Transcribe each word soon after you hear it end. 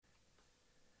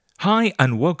Hi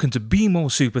and welcome to Be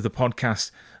More Super, the podcast.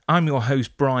 I'm your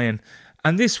host Brian,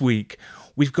 and this week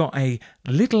we've got a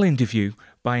little interview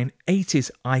by an 80s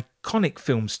iconic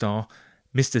film star,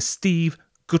 Mr. Steve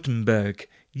Guttenberg.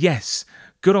 Yes,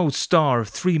 good old star of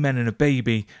Three Men and a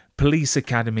Baby, Police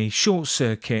Academy, Short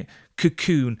Circuit,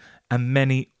 Cocoon and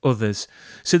many others.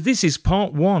 So this is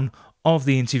part one of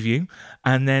the interview,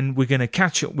 and then we're going to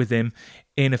catch up with him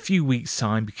in a few weeks'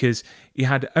 time because he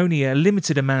had only a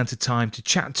limited amount of time to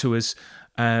chat to us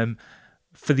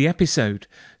for the episode.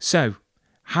 So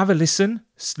have a listen,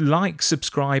 like,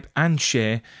 subscribe and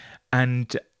share,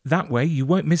 and that way you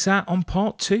won't miss out on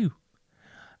part two.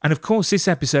 And of course, this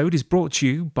episode is brought to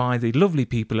you by the lovely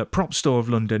people at Prop Store of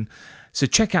London, so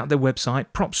check out their website,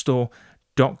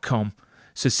 propstore.com.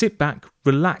 So sit back,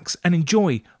 relax and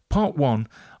enjoy part one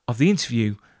of the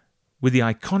interview with the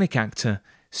iconic actor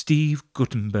Steve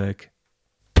Guttenberg.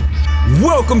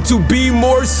 Welcome to Be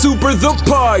More Super, the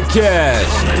podcast.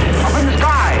 Up in the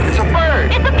sky, it's a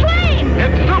bird. It's a plane!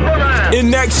 It's Superman.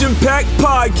 An action-packed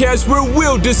podcast where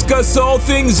we'll discuss all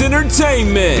things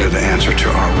entertainment. You're the answer to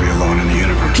Are We Alone in the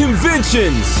Universe?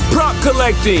 Conventions, prop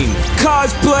collecting,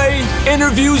 cosplay,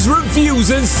 interviews,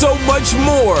 reviews, and so much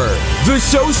more. The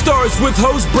show starts with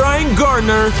host Brian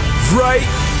Gardner right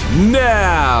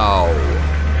now.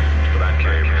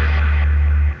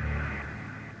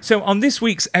 So on this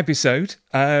week's episode,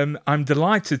 I'm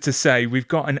delighted to say we've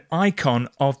got an icon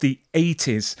of the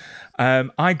 80s.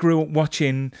 I grew up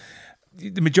watching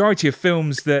the majority of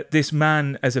films that this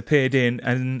man has appeared in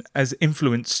and has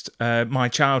influenced my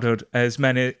childhood as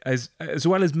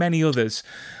well as many others.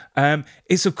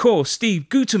 It's, of course, Steve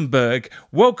Guttenberg.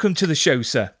 Welcome to the show,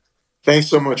 sir. Thanks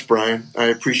so much, Brian. I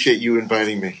appreciate you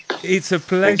inviting me. It's a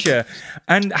pleasure.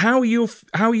 And how are you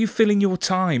filling your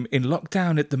time in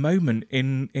lockdown at the moment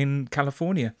in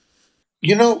California?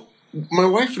 You know, my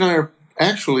wife and I are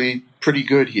actually pretty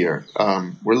good here.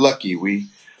 We're lucky. We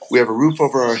have a roof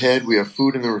over our head. We have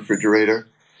food in the refrigerator.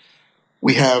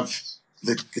 We have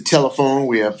the telephone.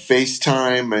 We have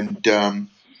FaceTime, and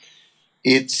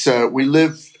we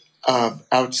live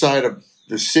outside of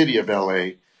the city of LA.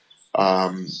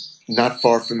 Not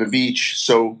far from the beach,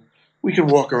 so we can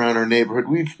walk around our neighborhood.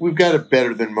 We've got it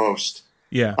better than most.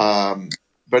 Yeah.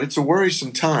 But it's a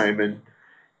worrisome time, and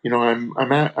I'm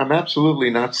absolutely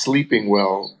not sleeping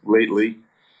well lately.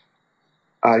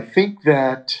 I think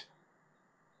that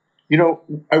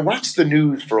I watched the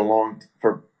news for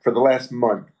the last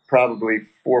month, probably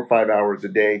 4 or 5 hours a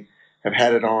day. Have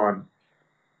had it on,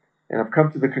 and I've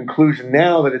come to the conclusion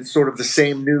now that it's sort of the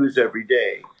same news every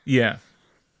day. Yeah.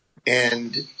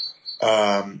 And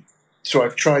so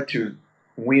I've tried to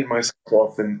wean myself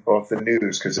off the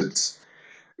news because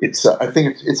I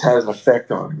think it's had an effect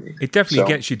on me. It definitely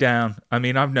gets you down. I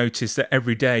mean, I've noticed that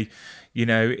every day,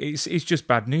 it's just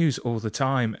bad news all the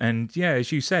time. And yeah,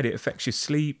 as you said, it affects your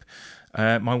sleep.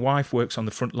 My wife works on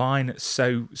the front line,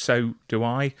 so do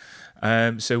I.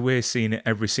 So we're seeing it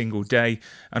every single day.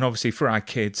 And obviously for our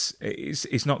kids,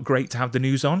 it's not great to have the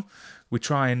news on. We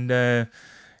try and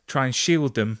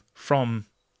shield them from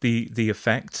the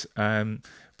effect,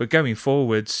 but going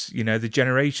forwards, the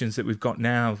generations that we've got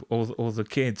now, all the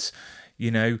kids,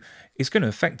 it's going to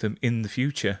affect them in the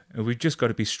future, and we've just got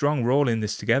to be strong. We're all in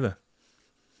this together.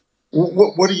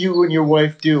 What do you and your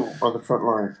wife do on the front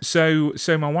line? So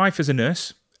my wife is a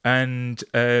nurse, and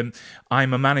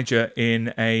I'm a manager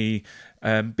in a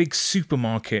big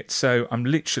supermarket. So I'm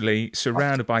literally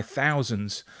surrounded by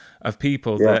thousands of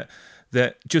people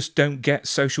that just don't get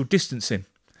social distancing.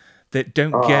 That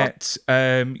don't get,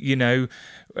 we're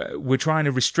trying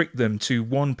to restrict them to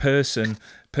one person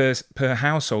per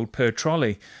household, per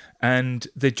trolley, and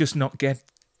they're just not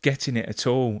getting it at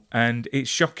all. And it's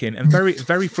shocking and very,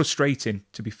 very frustrating,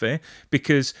 to be fair,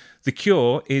 because the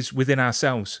cure is within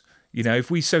ourselves. If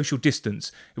we social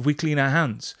distance, if we clean our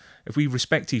hands, if we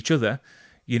respect each other,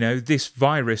 this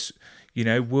virus,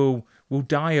 will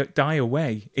die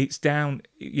away. It's down,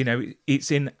 it's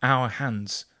in our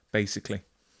hands, basically.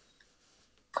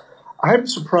 I'm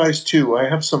surprised too. I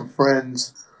have some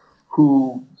friends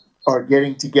who are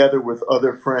getting together with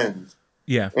other friends.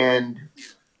 Yeah. And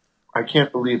I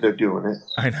can't believe they're doing it.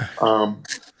 I know.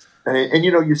 And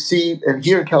you see, and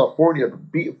here in California,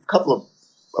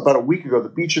 about a week ago, the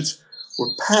beaches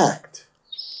were packed.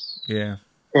 Yeah.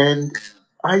 And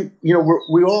we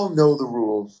all know the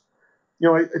rules.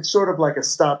 It's sort of like a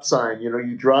stop sign.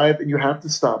 You drive and you have to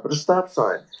stop at a stop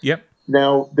sign. Yep.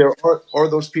 Now, there are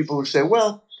those people who say,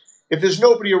 well, if there's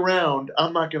nobody around,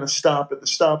 I'm not going to stop at the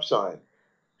stop sign.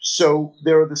 So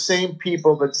there are the same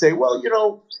people that say, well,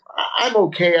 I'm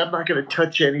okay. I'm not going to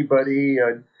touch anybody.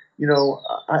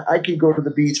 I can go to the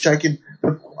beach.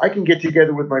 I can get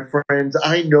together with my friends.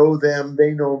 I know them.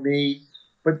 They know me.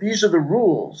 But these are the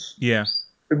rules. Yeah.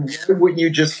 And why wouldn't you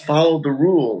just follow the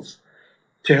rules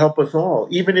to help us all?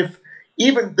 Even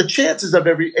the chances of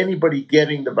anybody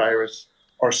getting the virus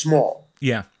are small.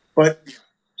 Yeah. But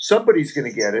somebody's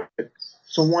going to get it.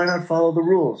 So why not follow the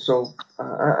rules? So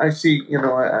I see,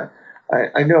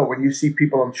 I know when you see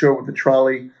people, I'm sure, with the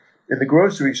trolley in the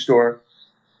grocery store,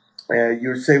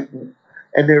 you say,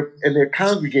 and they're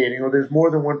congregating, or there's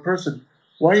more than one person.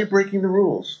 Why are you breaking the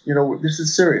rules? This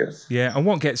is serious. Yeah, and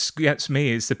what gets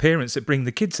me is the parents that bring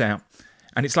the kids out,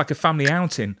 and it's like a family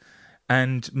outing.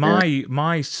 And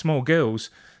my small girls,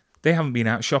 they haven't been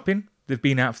out shopping. They've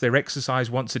been out for their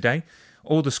exercise once a day.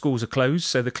 All the schools are closed,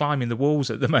 so they're climbing the walls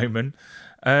at the moment.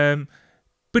 But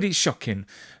it's shocking.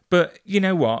 But you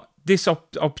know what? This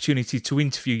opportunity to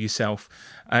interview yourself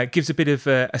gives a bit of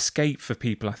escape for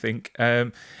people, I think,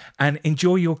 and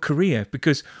enjoy your career,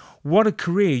 because what a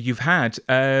career you've had.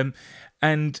 And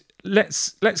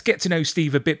let's get to know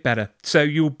Steve a bit better. So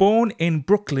you were born in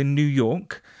Brooklyn, New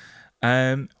York.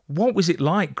 What was it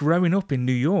like growing up in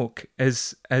New York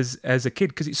as a kid?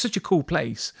 Because it's such a cool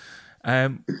place.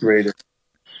 The greatest.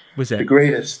 Was it? The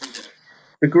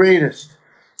greatest.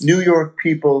 New York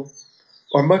people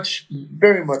are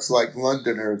very much like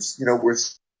Londoners. We're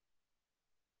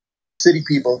city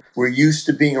people. We're used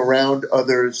to being around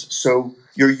others. So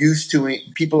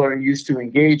people are used to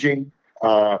engaging,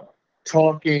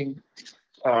 talking.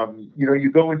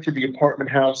 You go into the apartment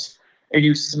house and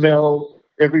you smell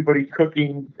everybody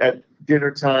cooking at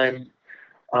dinner time.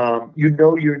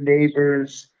 Your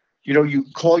neighbors. You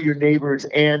call your neighbor's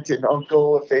aunt and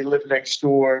uncle if they live next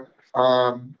door.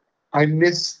 I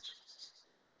miss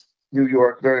New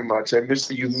York very much. I miss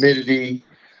the humidity.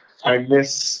 I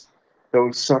miss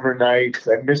those summer nights.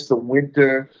 I miss the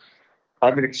winter.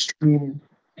 I'm an extreme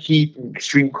heat and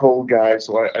extreme cold guy,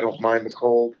 so I don't mind the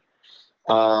cold.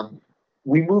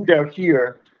 We moved out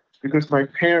here because my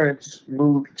parents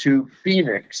moved to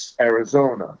Phoenix,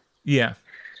 Arizona. Yeah.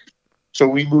 So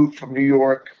we moved from New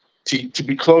York to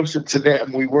be closer to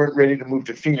them. We weren't ready to move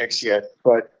to Phoenix yet,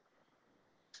 but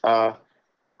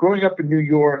growing up in New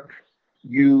York,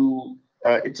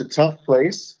 it's a tough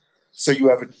place, so you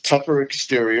have a tougher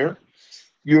exterior.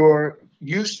 You're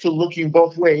used to looking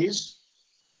both ways,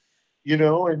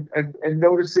 and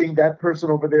noticing that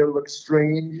person over there looks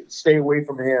strange. Stay away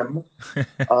from him.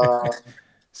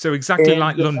 So exactly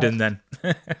like London, then.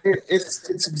 It's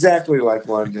exactly like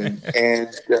London, and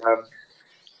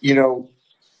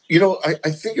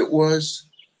I think it was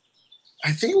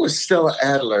Stella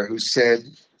Adler who said,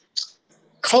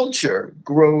 culture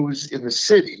grows in the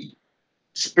city,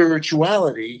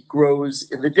 spirituality grows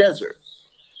in the desert.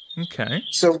 Okay.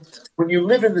 So when you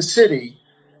live in the city,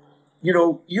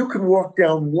 you can walk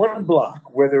down one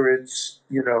block, whether it's,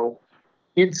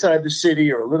 inside the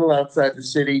city or a little outside the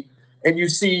city, and you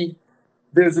see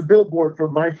there's a billboard for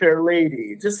My Fair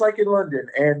Lady, just like in London,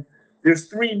 and there's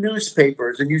 3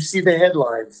 newspapers, and you see the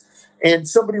headlines, and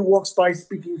somebody walks by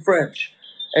speaking French,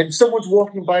 and someone's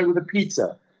walking by with a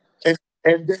pizza,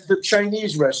 and there's a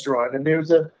Chinese restaurant, and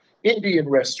there's an Indian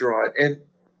restaurant, and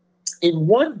in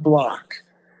one block,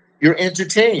 you're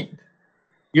entertained.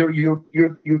 You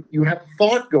have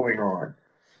thought going on,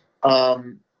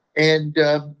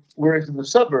 whereas in the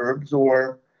suburbs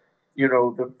or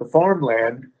the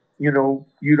farmland, you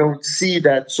don't see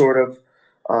that sort of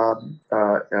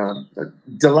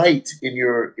delight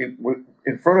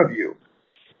in front of you.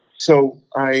 So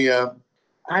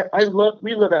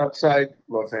we live outside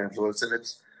Los Angeles, and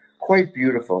it's quite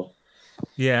beautiful.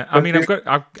 Yeah, I mean, I've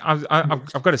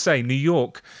got to say, New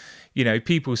York.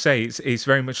 People say it's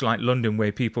very much like London,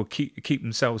 where people keep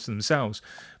themselves to themselves,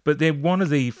 but they're one of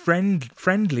the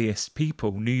friendliest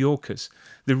people, New Yorkers.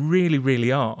 They really,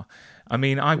 really are. I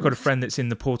mean, I've got a friend that's in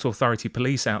the Port Authority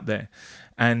Police out there,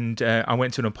 and I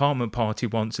went to an apartment party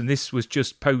once, and this was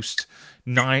just post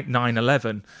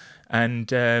 9/11,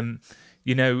 and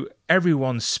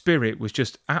everyone's spirit was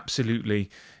just absolutely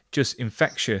just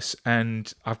infectious,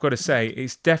 and I've got to say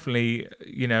it's definitely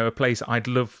a place I'd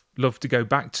love to go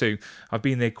back to. I've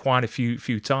been there quite a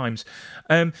few times.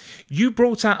 You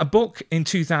brought out a book in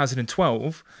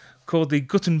 2012 called the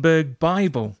Gutenberg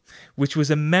Bible, which was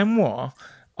a memoir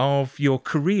of your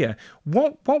career.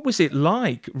 What was it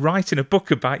like writing a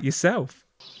book about yourself?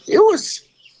 It was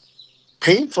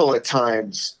painful at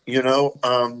times,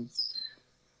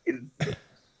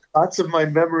 lots of my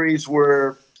memories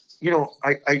were,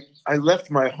 I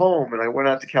left my home and I went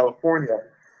out to California,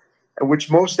 which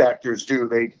most actors do.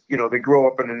 They grow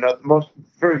up in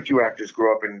very few actors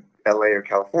grow up in LA or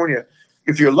California.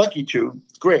 If you're lucky to,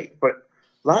 great. But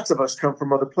lots of us come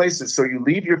from other places. So you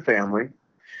leave your family,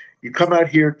 you come out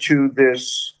here to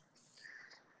this,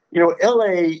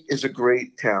 LA is a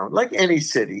great town, like any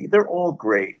city. They're all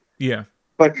great. Yeah.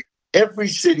 But every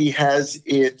city has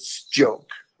its joke,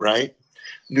 right?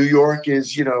 New York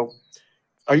is,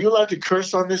 are you allowed to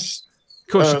curse on this?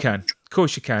 Of course you can. Of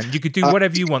course you can. You could do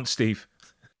whatever you want, Steve.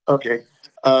 Okay.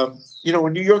 In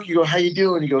New York, you go, how you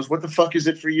doing? He goes, what the fuck is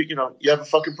it for you? You have a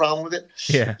fucking problem with it?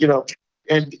 Yeah.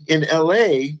 And in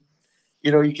LA,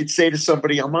 you could say to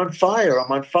somebody, I'm on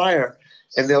fire.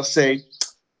 And they'll say,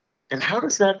 and how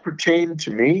does that pertain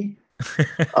to me?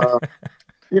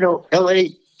 LA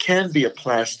can be a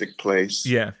plastic place.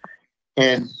 Yeah.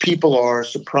 And people are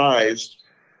surprised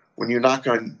when you knock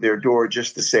on their door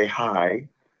just to say hi.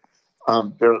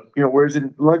 Whereas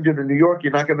in London or New York, you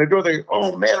knock on their door, they go,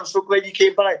 oh man, I'm so glad you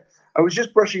came by. I was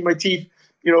just brushing my teeth.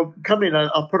 Come in,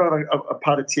 I'll put on a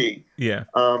pot of tea. Yeah.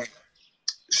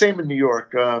 Same in New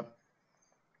York.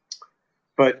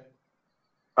 But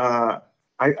I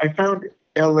found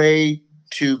LA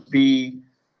to be,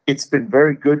 it's been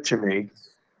very good to me.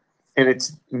 And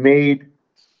it's made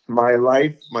my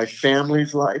life, my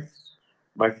family's life,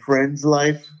 my friends'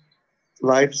 lives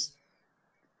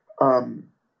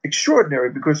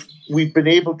extraordinary, because we've been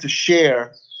able to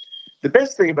share. The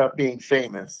best thing about being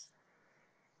famous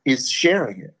is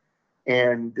sharing it.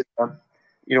 And,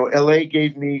 LA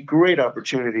gave me great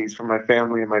opportunities for my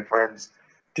family and my friends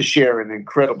to share in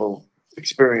incredible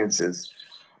experiences.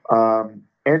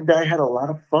 And I had a lot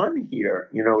of fun here,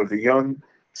 as a young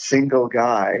single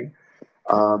guy.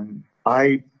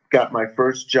 I got my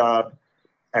first job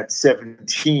at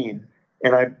 17,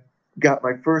 and I got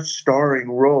my first starring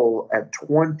role at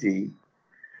 20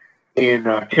 in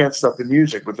Can't Stop the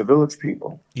Music with the Village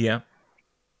People. Yeah.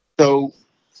 So,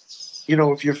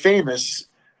 if you're famous,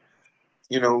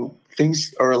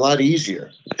 things are a lot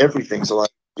easier. Everything's a lot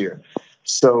easier.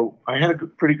 So I had a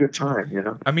pretty good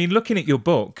time, I mean, looking at your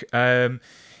book, there's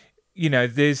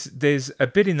a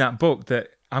bit in that book that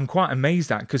I'm quite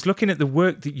amazed at, because looking at the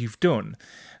work that you've done,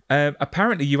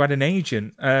 apparently you had an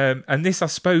agent, and this, I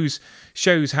suppose,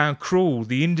 shows how cruel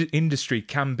the industry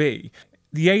can be.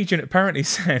 The agent apparently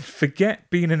said, forget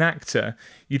being an actor.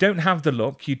 You don't have the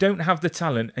look, you don't have the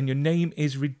talent, and your name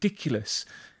is ridiculous.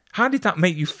 How did that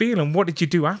make you feel, and what did you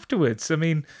do afterwards? I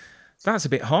mean, that's a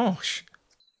bit harsh.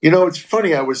 It's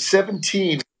funny. I was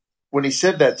 17 when he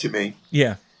said that to me.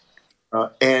 Yeah.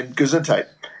 And Gesundheit.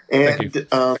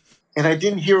 And I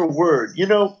didn't hear a word.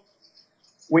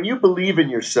 When you believe in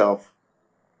yourself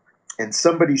and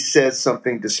somebody says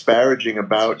something disparaging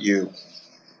about you,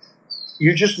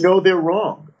 you just know they're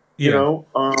wrong. Yeah.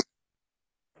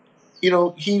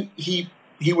 He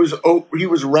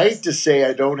was right to say,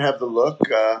 I don't have the look,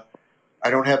 I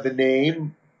don't have the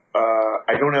name,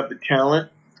 I don't have the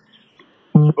talent,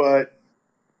 but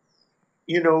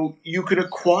you could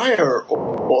acquire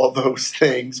all those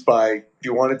things by, if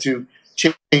you wanted to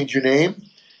change your name,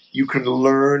 you can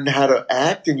learn how to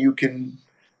act, and you can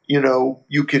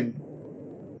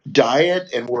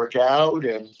diet and work out,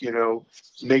 and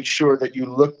make sure that you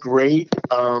look great.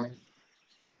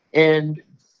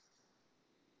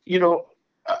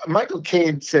 Michael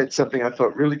Caine said something I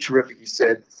thought really terrific. He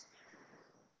said,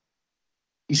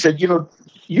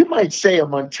 you might say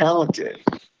I'm untalented,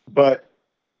 but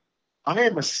I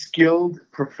am a skilled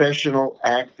professional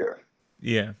actor.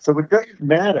 Yeah. So it doesn't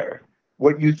matter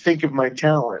what you think of my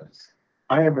talents.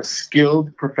 I am a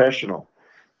skilled professional.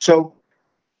 So,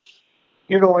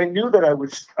 I knew that I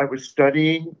was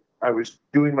studying. I was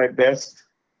doing my best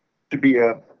to be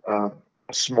a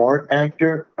smart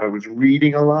actor. I was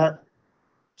reading a lot.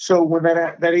 So when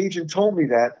that agent told me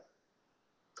that,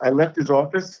 I left his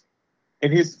office,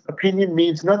 and his opinion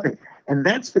means nothing. And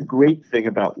that's the great thing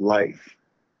about life.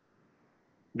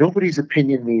 Nobody's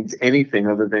opinion means anything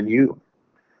other than you.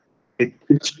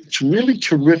 It's really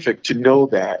terrific to know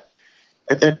that.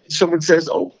 And then someone says,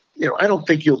 oh, I don't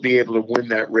think you'll be able to win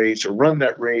that race or run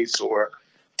that race or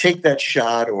take that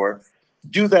shot or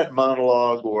do that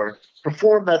monologue or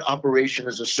perform that operation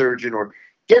as a surgeon or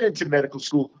get into medical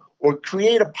school or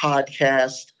create a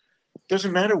podcast. It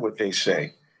doesn't matter what they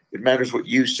say. It matters what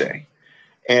you say.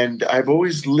 And I've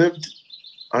always lived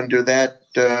under that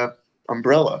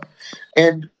umbrella.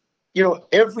 And,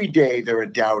 every day there are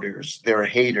doubters, there are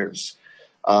haters.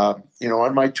 On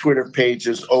my Twitter page,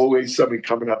 there's always somebody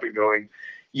coming up and going,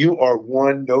 you are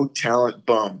one no talent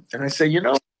bum. And I say, he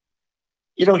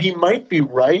might be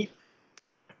right,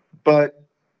 but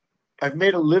I've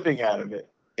made a living out of it.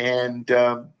 And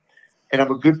I'm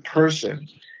a good person,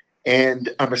 and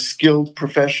I'm a skilled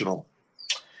professional.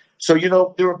 So,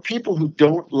 there are people who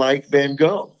don't like Van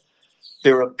Gogh.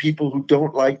 there are people who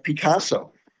don't like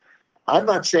Picasso. I'm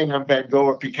not saying I'm Van Gogh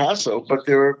or Picasso, but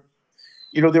there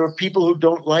are people who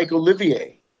don't like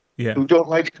Olivier, Yeah. who don't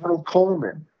like Ronald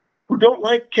Coleman, who don't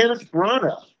like Kenneth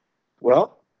Branagh.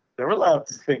 Well, they're allowed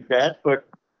to think that, but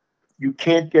you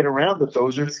can't get around that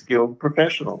those are skilled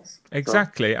professionals.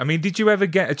 Exactly. I mean, did you ever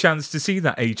get a chance to see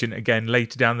that agent again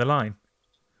later down the line?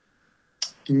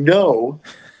 No,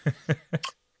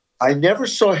 I never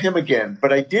saw him again,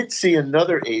 but I did see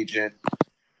another agent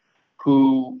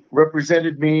who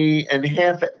represented me and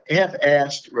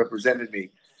half-assed represented me.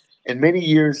 And many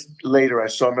years later, I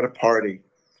saw him at a party,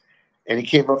 and he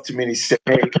came up to me and he said,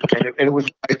 "Hey," and it was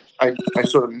I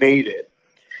sort of made it.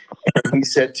 And he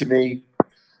said to me,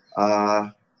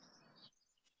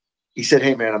 he said,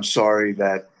 "Hey, man, I'm sorry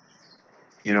that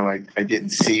I didn't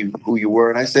see who you were."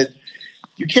 And I said,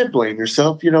 "You can't blame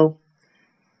yourself.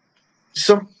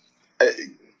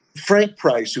 Frank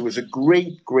Price, who was a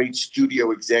great studio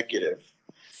executive,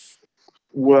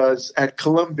 was at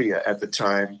Columbia at the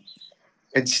time,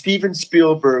 and Steven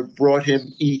Spielberg brought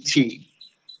him E.T.,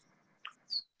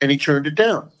 and he turned it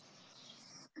down.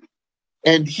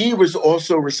 And he was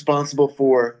also responsible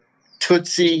for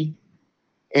Tootsie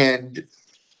and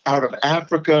Out of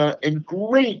Africa and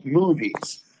great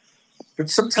movies. But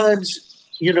sometimes,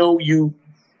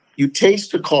 you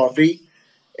taste the coffee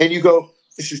and you go,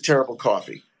 this is terrible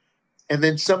coffee. And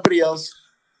then somebody else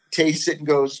tastes it and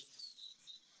goes,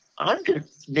 I'm going to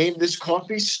name this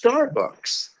coffee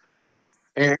Starbucks.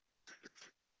 And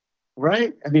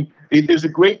right? I mean, there's a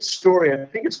great story. I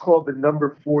think it's called The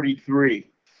Number 43,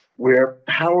 where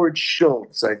Howard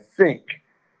Schultz, I think,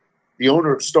 the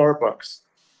owner of Starbucks,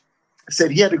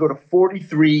 said he had to go to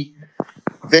 43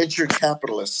 venture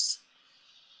capitalists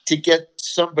to get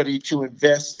somebody to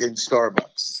invest in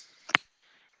Starbucks.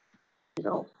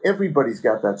 Everybody's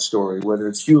got that story, whether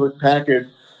it's Hewlett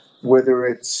Packard, whether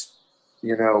it's,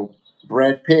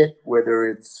 Brad Pitt, whether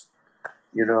it's,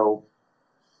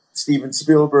 Steven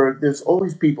Spielberg. There's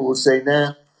always people who say,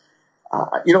 nah.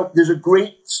 There's a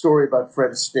great story about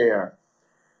Fred Astaire.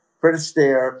 Fred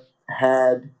Astaire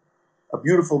had a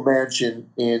beautiful mansion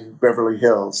in Beverly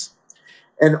Hills.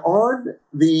 And on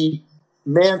the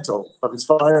mantle of his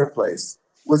fireplace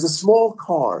was a small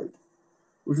card,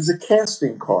 which was a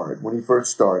casting card when he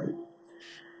first started.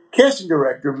 Casting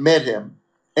director met him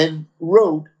and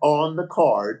wrote on the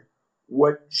card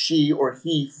what she or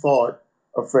he thought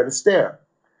of Fred Astaire.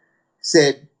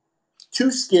 Said,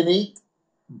 too skinny,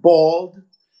 bald,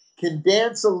 can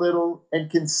dance a little and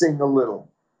can sing a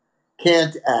little,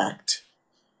 can't act.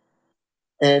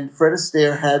 And Fred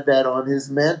Astaire had that on his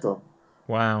mantle.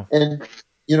 Wow. And,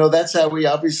 that's how he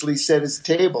obviously set his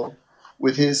table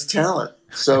with his talent.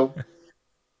 So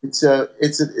it's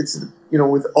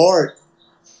with art,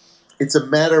 it's a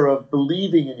matter of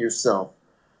believing in yourself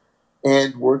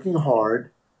and working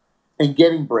hard and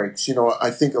getting breaks.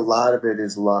 I think a lot of it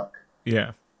is luck.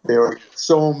 Yeah. There are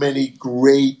so many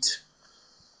great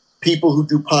people who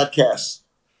do podcasts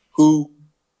who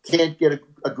can't get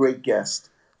a great guest.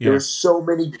 Yeah. There are so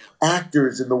many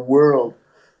actors in the world,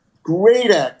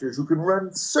 great actors who can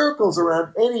run circles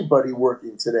around anybody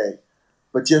working today,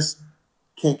 but just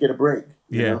can't get a break.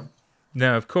 You know?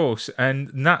 No, of course,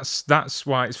 and that's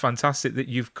why it's fantastic that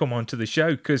you've come onto the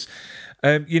show because,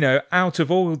 out of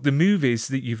all the movies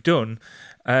that you've done,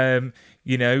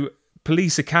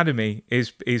 Police Academy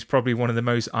is probably one of the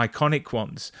most iconic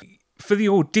ones. For the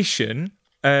audition,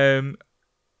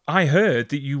 I heard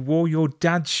that you wore your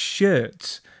dad's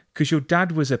shirt because your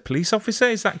dad was a police officer.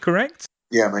 Is that correct?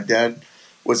 Yeah, my dad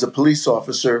was a police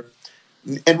officer,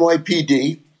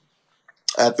 NYPD,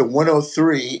 at the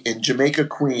 103 in Jamaica,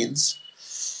 Queens.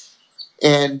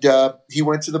 And he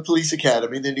went to the police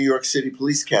academy, the New York City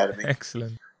Police Academy.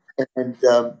 Excellent. And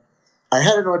I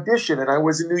had an audition, and I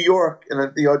was in New York,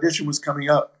 and the audition was coming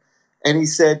up. And he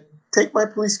said, take my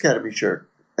police academy shirt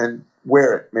and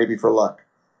wear it, maybe for luck.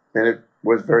 And it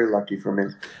was very lucky for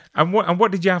me. And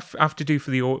what did you have to do for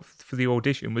the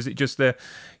audition? Was it just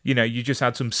you just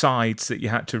had some sides that you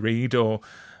had to read, or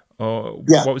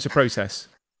what was the process?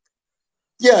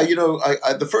 Yeah,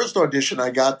 I the first audition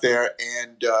I got there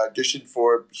and auditioned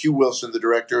for Hugh Wilson, the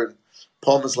director, and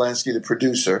Paul Maslansky, the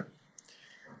producer.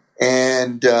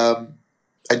 And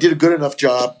I did a good enough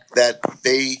job that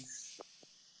they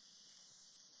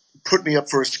put me up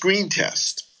for a screen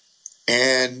test.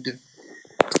 And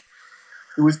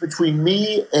it was between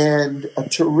me and a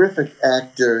terrific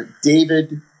actor,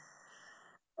 David,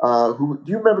 do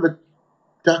you remember the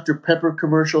Dr. Pepper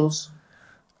commercials?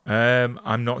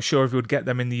 I'm not sure if we would get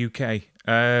them in the UK.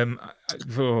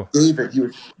 David, he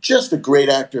was just a great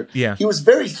actor. Yeah. He was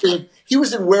very famous. He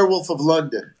was in Werewolf of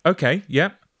London. Okay,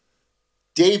 yeah.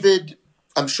 David,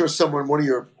 I'm sure one of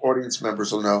your audience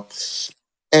members will know.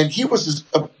 And he was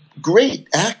a great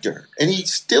actor, and he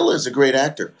still is a great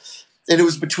actor. And it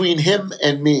was between him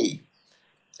and me.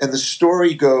 And the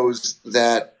story goes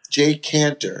that Jay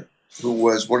Cantor, who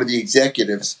was one of the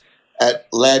executives at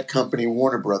Ladd Company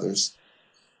Warner Brothers,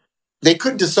 they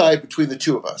couldn't decide between the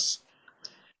two of us.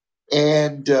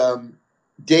 And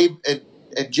Dave and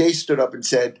Jay stood up and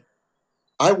said,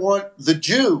 "I want the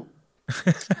Jew."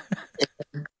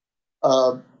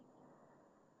 And,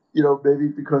 maybe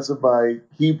because of my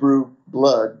Hebrew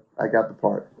blood, I got the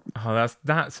part. Oh,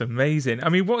 that's amazing. I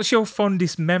mean, what's your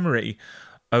fondest memory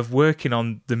of working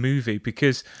on the movie?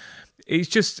 Because it's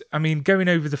just, I mean, going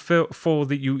over the four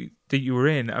that you were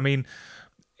in, I mean,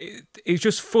 it's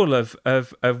just full of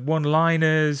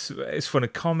one-liners. It's full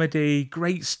of comedy,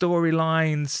 great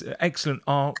storylines, excellent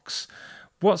arcs.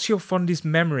 What's your fondest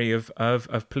memory of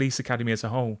Police Academy as a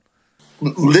whole?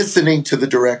 Listening to the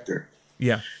director.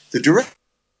 Yeah. The director,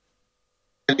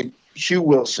 Hugh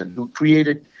Wilson, who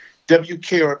created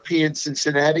WKRP in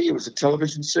Cincinnati. It was a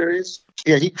television series.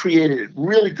 Yeah, he created it.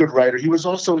 Really good writer. He was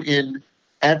also in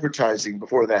advertising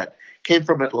before that. Came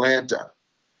from Atlanta.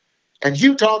 And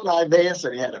Hugh talked like this,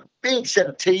 and he had a big set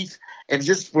of teeth, and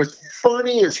just was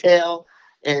funny as hell,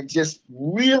 and just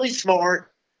really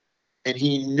smart. And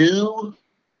he knew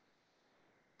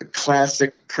the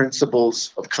classic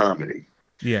principles of comedy.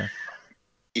 Yeah.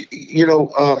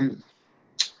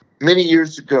 Many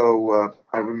years ago,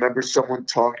 I remember someone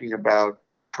talking about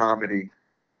comedy,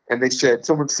 and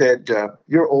someone said,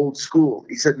 "You're old school."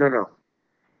 He said, No.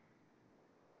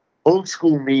 Old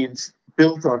school means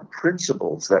built on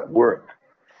principles that work.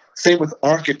 Same with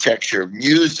architecture,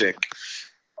 music.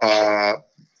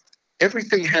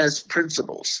 Everything has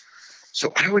principles.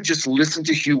 So I would just listen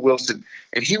to Hugh Wilson,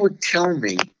 and he would tell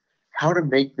me how to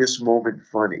make this moment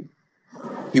funny.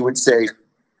 He would say,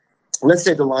 let's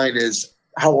say the line is,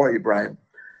 "How are you, Brian?"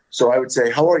 So I would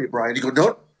say, "How are you, Brian?" He'd go,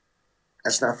 "No,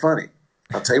 that's not funny.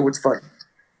 I'll tell you what's funny.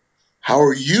 How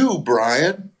are you,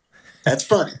 Brian? That's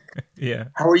funny. Yeah.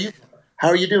 How are you? How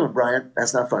are you doing, Brian?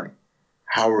 That's not funny.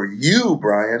 How are you,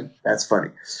 Brian? That's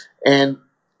funny." And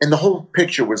the whole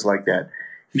picture was like that.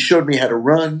 He showed me how to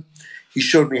run. He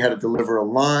showed me how to deliver a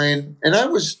line. And I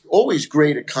was always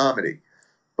great at comedy,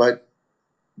 but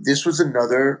this was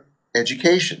another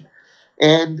education.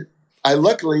 And I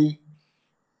luckily,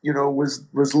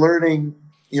 was learning,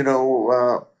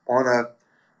 on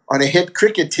a hit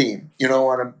cricket team,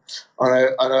 on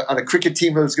a cricket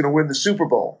team that was going to win the Super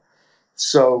Bowl.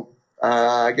 So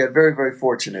I got very, very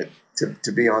fortunate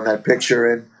to be on that picture,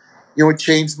 and it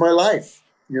changed my life.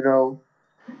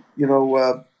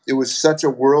 It was such a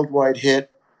worldwide hit.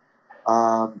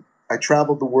 I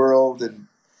traveled the world, and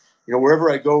wherever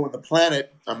I go on the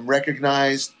planet, I'm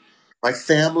recognized. My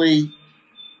family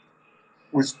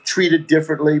was treated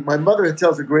differently. My mother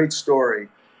tells a great story.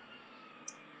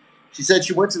 She said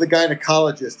she went to the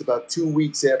gynecologist about 2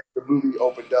 weeks after the movie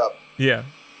opened up. Yeah.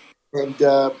 And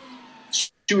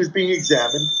she was being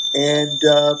examined, and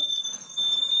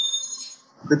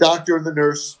the doctor and the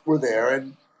nurse were there,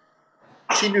 and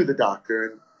she knew the doctor.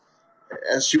 And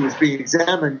as she was being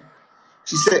examined,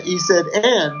 he said,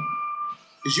 "Anne,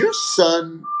 is your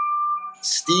son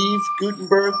Steve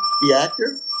Guttenberg the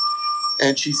actor?"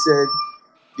 And she said,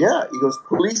 "Yeah." He goes,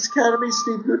 "Police Academy,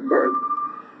 Steve Guttenberg?"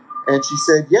 And she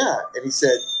said, "Yeah." And he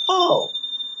said, "Oh."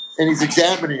 And he's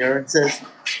examining her and says,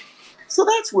 "So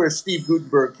that's where Steve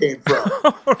Guttenberg came from."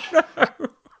 Oh,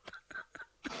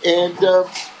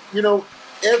 no. And,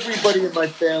 everybody in my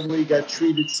family got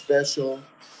treated special.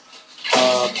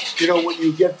 When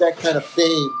you get that kind of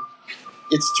fame,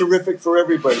 it's terrific for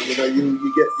everybody. You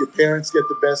get your parents get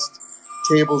the best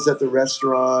tables at the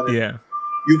restaurant. And Yeah.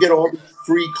 you get all the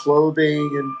free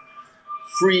clothing and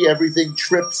free everything,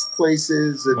 trips,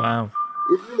 places. And Wow.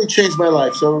 it really changed my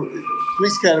life. So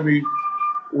Police Academy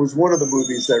was one of the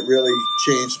movies that really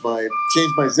changed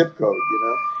my zip code,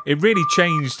 It really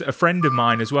changed a friend of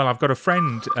mine as well. I've got a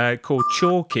friend called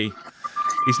Chalky.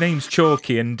 His name's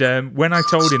Chalky, and when I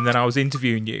told him that I was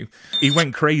interviewing you, he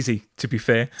went crazy, to be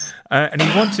fair. And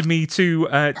he wanted me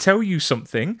to tell you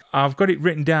something. I've got it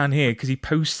written down here because he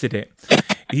posted it.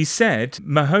 He said,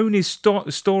 "Mahoney's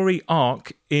story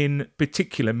arc in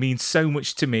particular means so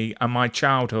much to me and my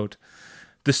childhood.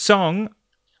 The song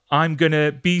I'm going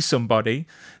to Be Somebody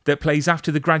that plays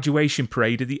after the graduation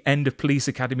parade at the end of Police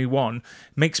Academy 1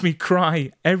 makes me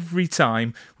cry every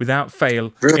time without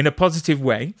fail in a positive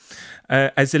way,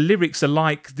 as the lyrics are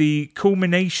like the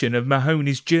culmination of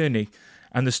Mahoney's journey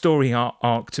and the story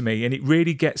arc to me, and it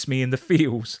really gets me in the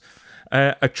feels.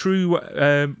 A true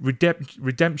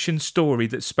redemption story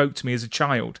that spoke to me as a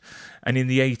child and in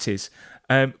the 80s.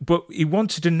 But he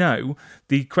wanted to know,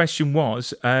 the question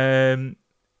was,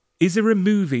 is there a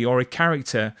movie or a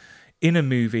character in a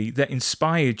movie that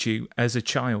inspired you as a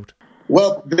child?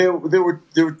 Well, there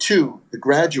were two. The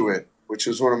Graduate, which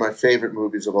was one of my favorite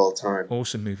movies of all time.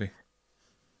 Awesome movie.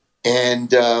 And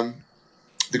The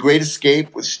Great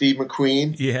Escape with Steve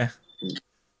McQueen. Yeah.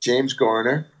 James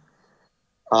Garner.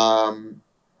 And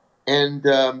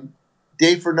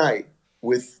Day for Night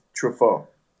with Truffaut.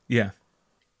 Yeah.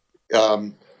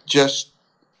 Just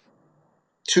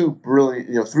three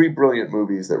brilliant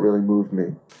movies that really moved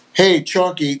me. Hey,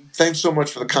 Chalky, thanks so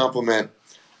much for the compliment.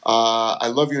 I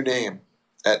love your name.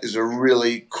 That is a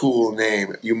really cool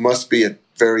name. You must be a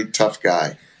very tough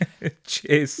guy.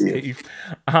 Cheers, Steve.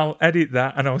 I'll edit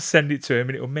that and I'll send it to him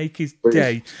and it'll make his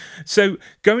day. So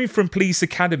going from Police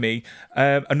Academy,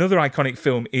 another iconic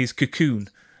film is Cocoon.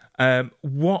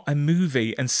 What a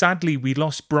movie. And sadly, we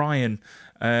lost Brian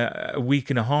a week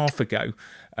and a half ago,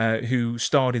 who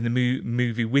starred in the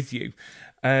movie with you.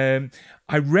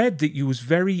 I read that you was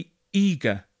very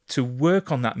eager to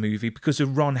work on that movie because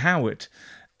of Ron Howard.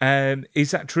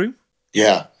 Is that true?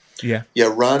 Yeah. Yeah.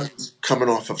 Yeah, Ron was coming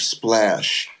off of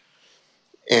Splash.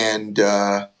 And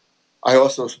I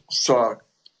also saw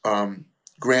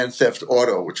Grand Theft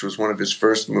Auto, which was one of his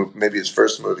first maybe his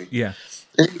first movie. Yeah.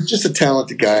 And he was just a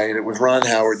talented guy, and it was Ron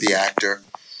Howard, the actor.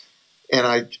 And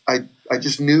I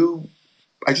just knew,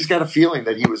 I just got a feeling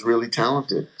that he was really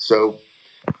talented. So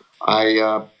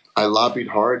I lobbied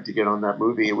hard to get on that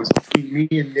movie. It was between me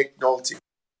and Nick Nolte.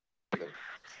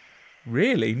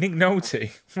 Really? Nick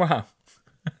Nolte? Wow.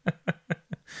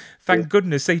 Thank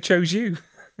goodness they chose you.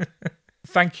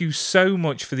 Thank you so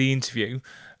much for the interview.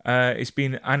 It's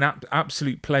been an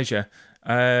absolute pleasure.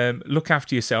 Look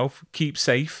after yourself. Keep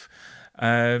safe.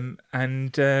 And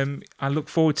I look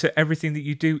forward to everything that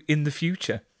you do in the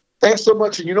future. Thanks so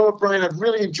much. And you know what, Brian? I've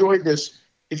really enjoyed this.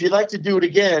 If you'd like to do it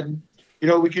again,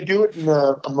 we could do it in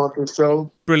a month or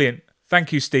so. Brilliant.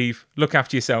 Thank you, Steve. Look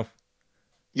after yourself.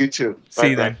 You too. See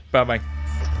you then. Bye-bye.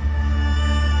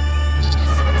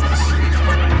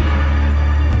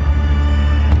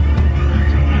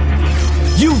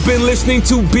 You've been listening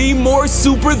to Be More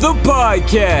Super, the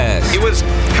podcast. It was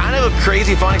kind of a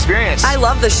crazy fun experience. I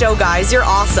love the show, guys. You're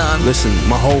awesome. Listen,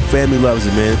 my whole family loves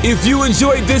it, man. If you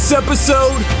enjoyed this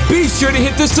episode, be sure to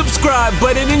hit the subscribe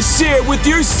button and share with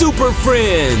your super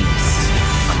friends.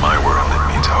 In my world,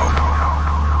 it means hope.